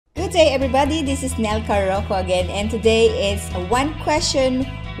Good day, everybody. This is Nelca Roco again, and today is a one question,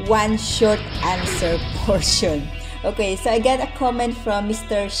 one short answer portion. Okay, so I got a comment from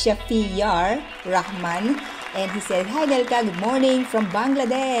Mr. Shafiyar Rahman, and he said, "Hi Nelca, good morning from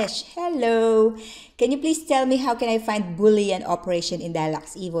Bangladesh. Hello. Can you please tell me how can I find Boolean operation in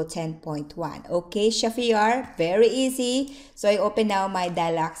Dialux evo 10.1? Okay, Shafiyar, very easy. So I open now my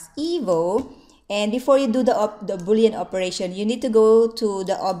Dialux evo. And before you do the Boolean operation, you need to go to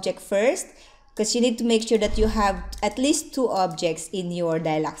the object first, because you need to make sure that you have at least two objects in your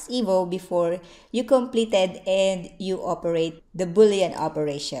Dialux evo before you completed and you operate the Boolean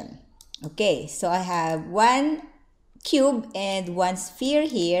operation. Okay, so I have one cube and one sphere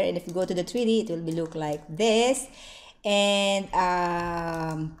here, and if you go to the 3D, it will look like this. And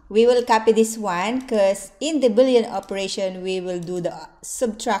we will copy this one because in the Boolean operation we will do the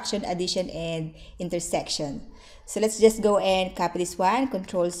subtraction, addition, and intersection. So let's just go and copy this one.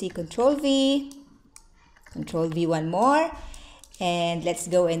 Control C, Control V, Control V one more, and let's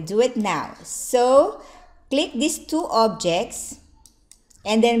go and do it now. So click these two objects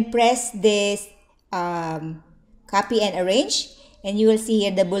and then press this copy and arrange. And you will see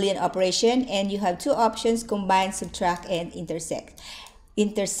here the Boolean operation, and you have two options: combine, subtract, and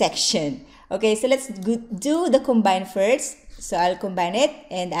intersection. Okay, so let's do the combine first. So I'll combine it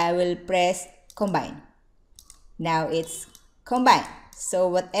and I will press combine. Now it's combined. So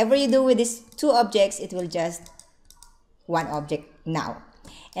whatever you do with these two objects, it will just one object now.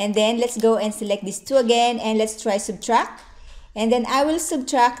 And then let's go and select these two again, and let's try subtract. And then I will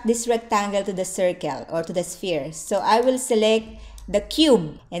subtract this rectangle to the circle or to the sphere. So I will select the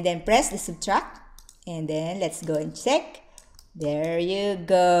cube and then press the subtract, and then let's go and check. There you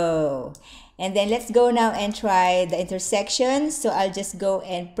go. And then let's go now and try the intersection. So I'll just go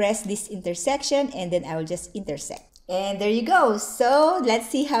and press this intersection, and then I will just intersect. And there you go. So let's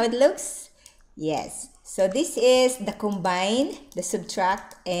see how it looks. Yes. So this is the combine, the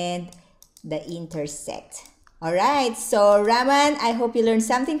subtract, and the intersect. Alright, so Raman, I hope you learned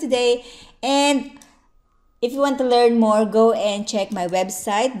something today. And if you want to learn more, go and check my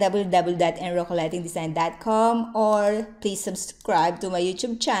website, www.enrol.com, or please subscribe to my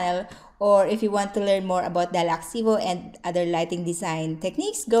YouTube channel. Or if you want to learn more about Dialux evo and other lighting design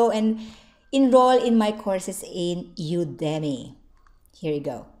techniques, go and enroll in my courses in Udemy. Here you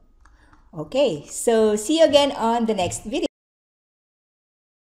go. Okay, so see you again on the next video.